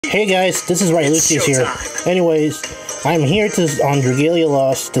Hey guys, this is Rylucius here. Anyways, I'm here on Dragalia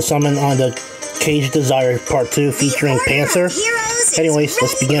Lost to summon on the Cage Desire Part 2 featuring Panther. Anyways,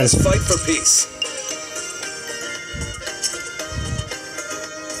 let's begin. Let's fight for peace.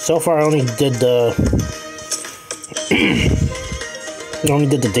 So far I only did the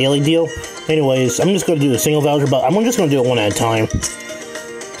daily deal. Anyways, I'm just going to do a single voucher, but I'm just going to do it one at a time.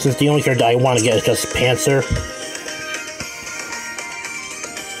 Since the only character I want to get is just Panther.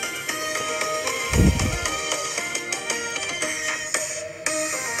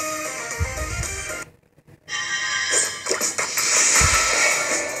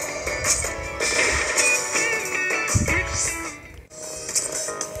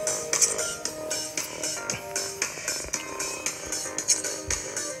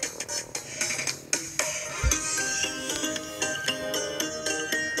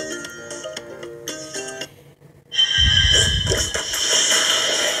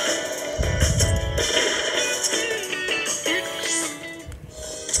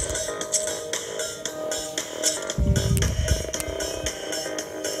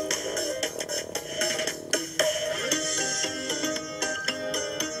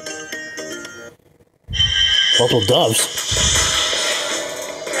 Multiple doves.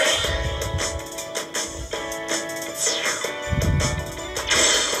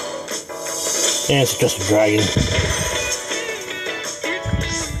 And it's just a dragon.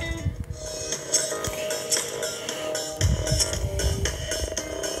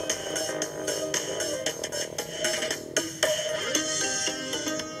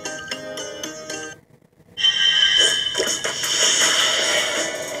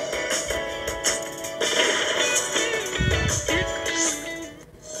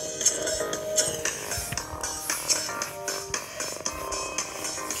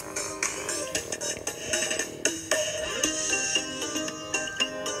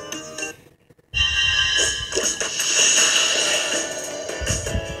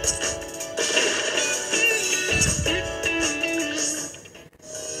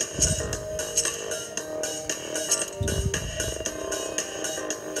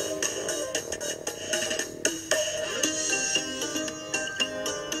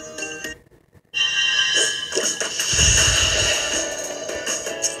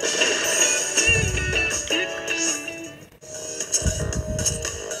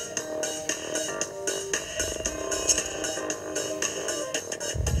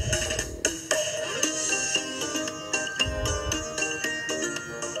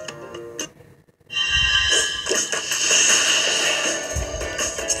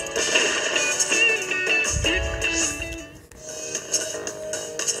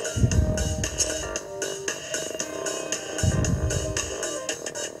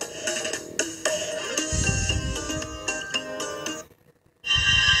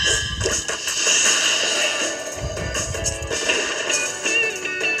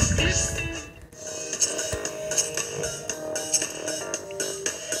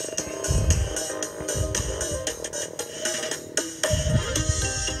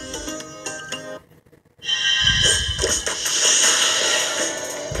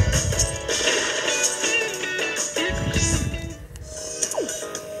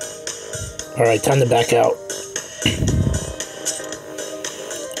 Alright, time to back out.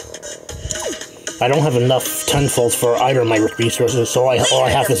 I don't have enough tenfolds for either of my resources, so all I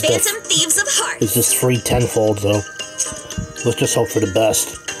have is this free tenfold, so let's just hope for the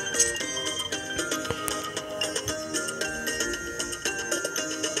best.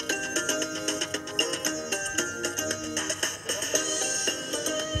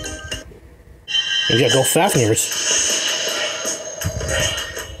 We gotta go Fafnir's.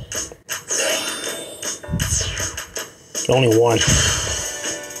 Only one.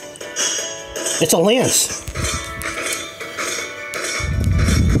 It's a lance.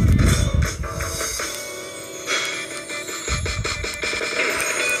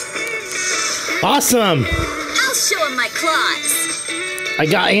 Awesome. I'll show him my claws. I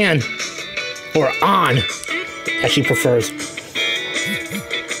got Anne. Or on, as she prefers.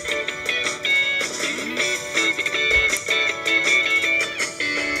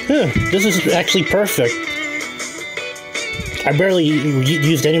 This is actually perfect. I barely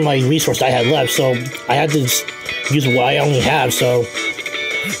used any of my resources I had left, so I had to use what I only have, so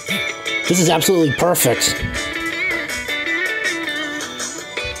this is absolutely perfect.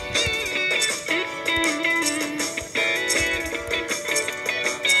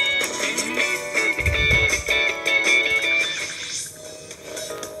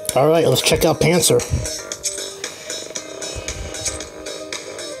 Alright, let's check out Panther.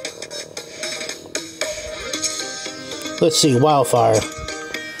 Let's see, Wildfire.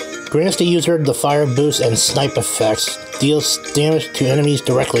 Grants the user the fire boost and snipe effects. Deals damage to enemies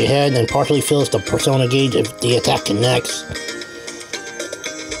directly ahead and partially fills the persona gauge if the attack connects.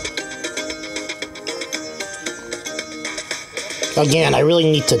 Again, I really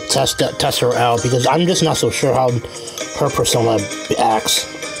need to test her out because I'm just not so sure how her persona acts.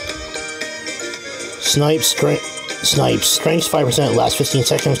 Snipes, strength 5%, lasts 15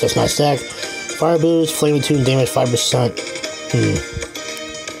 seconds, does not stack. Fire boost, flame attune, damage 5%.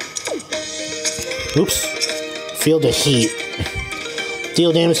 Oops. Feel the heat.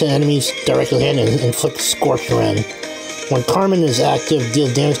 Deal damage to enemies directly ahead and inflict Scorch Rend. When Carmen is active, deal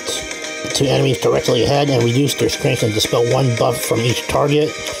damage to enemies directly ahead and reduce their strength and dispel one buff from each target.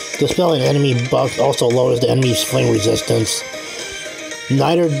 Dispel an enemy buff also lowers the enemy's flame resistance.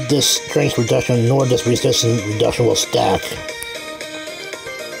 Neither this strength reduction nor this resistance reduction will stack.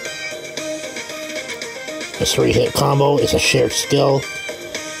 A 3-hit combo is a shared skill.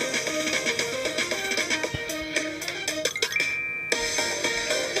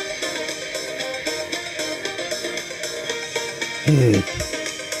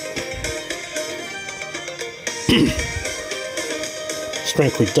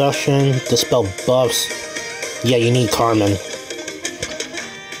 Strength reduction, dispel buffs. Yeah, you need Carmen.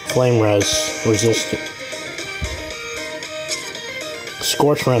 Flame resistant.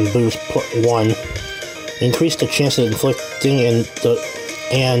 Scorch Rend boost 1. Increase the chance of inflicting and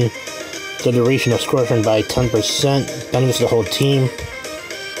the duration of Scorch Rend by 10%. Benefits the whole team.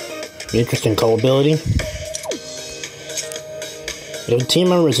 Interesting co-ability. If a team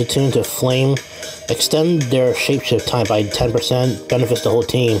member is attuned to Flame, extend their shapeshift time by 10%, benefits the whole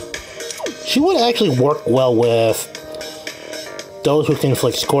team. She would actually work well with those who can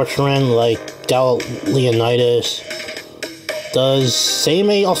inflict Scorch Rend, like Leonidas. Does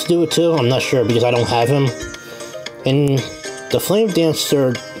Seimei also do it too? I'm not sure because I don't have him. And the Flame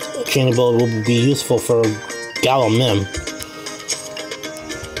Dancer chain ability will be useful for Gallo Mim.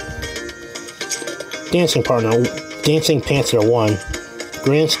 Dancing Panther 1.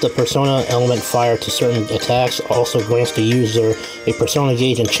 Grants the persona element fire to certain attacks. Also grants the user a persona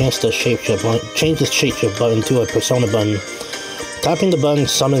gauge and change the shapeshift button to a persona button. Tapping the button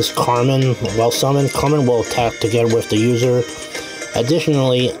summons Carmen. While summoned, Carmen will attack together with the user.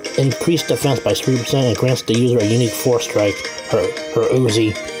 Additionally, increase defense by 3% and grants the user a unique force strike, her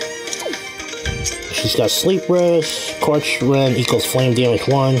Uzi. She's got Sleep Rest. Scorch Rend equals flame damage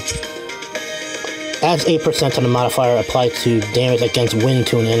 1. Adds 8% to the modifier applied to damage against wind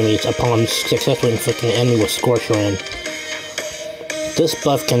to an enemy upon successfully inflicting an enemy with Scorch Rend. This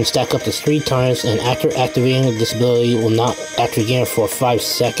buff can stack up to 3 times, and after activating this ability will not activate again for 5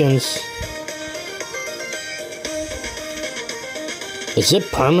 seconds. Is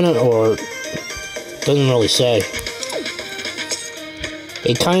it permanent or doesn't really say?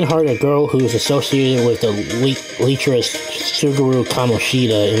 A kind-hearted girl who is associated with the lecherous Suguru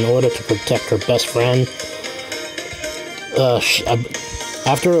Kamoshida in order to protect her best friend.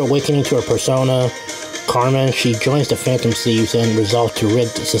 After awakening to her persona, Carmen, she joins the Phantom Thieves and resolves to rid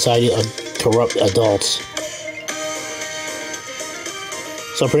the society of corrupt adults.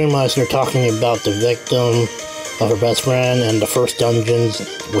 So pretty much they're talking about the victim of her best friend and the first dungeons,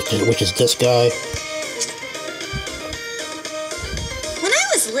 which is this guy. When I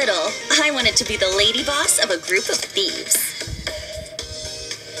was little, I wanted to be the lady boss of a group of thieves.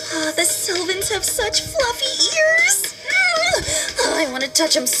 Oh, the Sylvans have such fluffy ears. Oh, I want to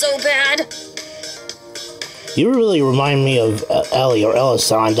touch them so bad. You really remind me of Ellie or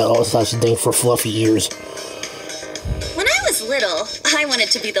Ella-san that also has a thing for fluffy ears. When I was little, I wanted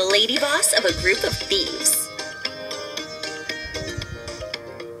to be the lady boss of a group of thieves.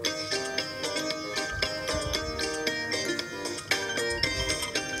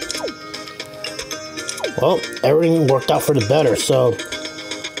 Well, everything worked out for the better, so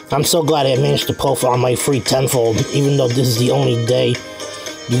I'm so glad I managed to pull on my free Tenfold, even though this is the only day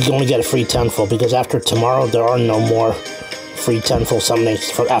you can only get a free Tenfold, because after tomorrow there are no more free Tenfold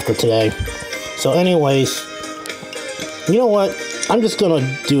summonings for after today. So anyways, you know what? I'm just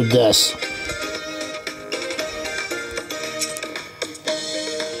gonna do this.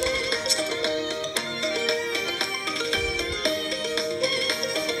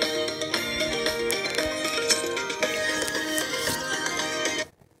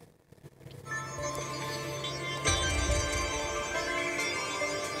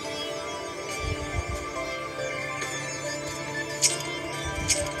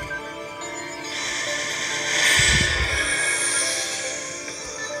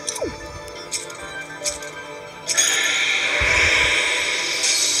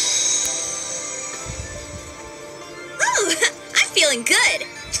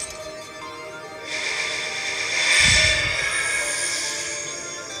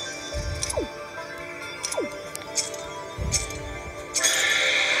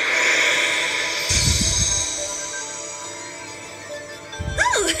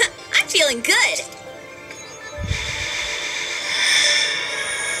 feeling good.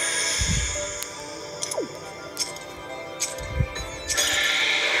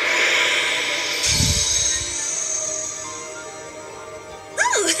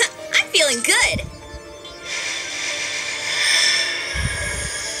 Ooh, I'm feeling good.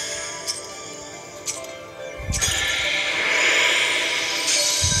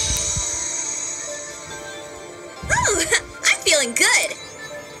 Ooh, I'm feeling good.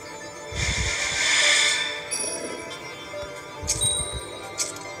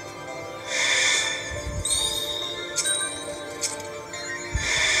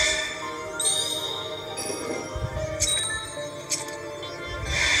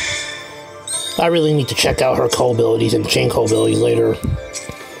 I really need to check out her call abilities and chain call abilities later.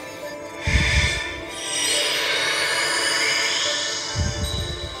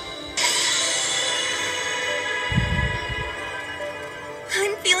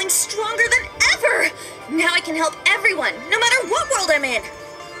 I'm feeling stronger than ever! Now I can help everyone, no matter what world I'm in!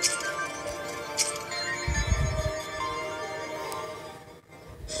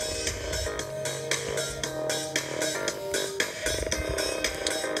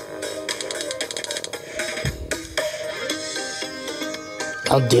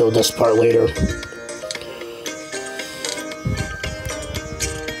 I'll deal with this part later.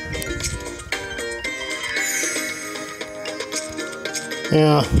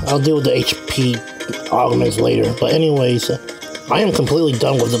 Yeah, I'll deal with the HP augments later. But anyways, I am completely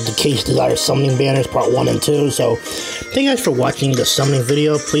done with the Decay's Desire summoning banners part 1 and 2. So, thank you guys for watching the summoning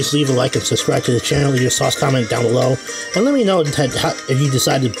video. Please leave a like and subscribe to the channel. Leave your sauce comment down below. And let me know if you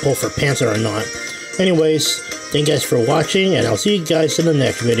decided to pull for Panther or not. Anyways, thank you guys for watching, and I'll see you guys in the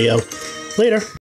next video. Later.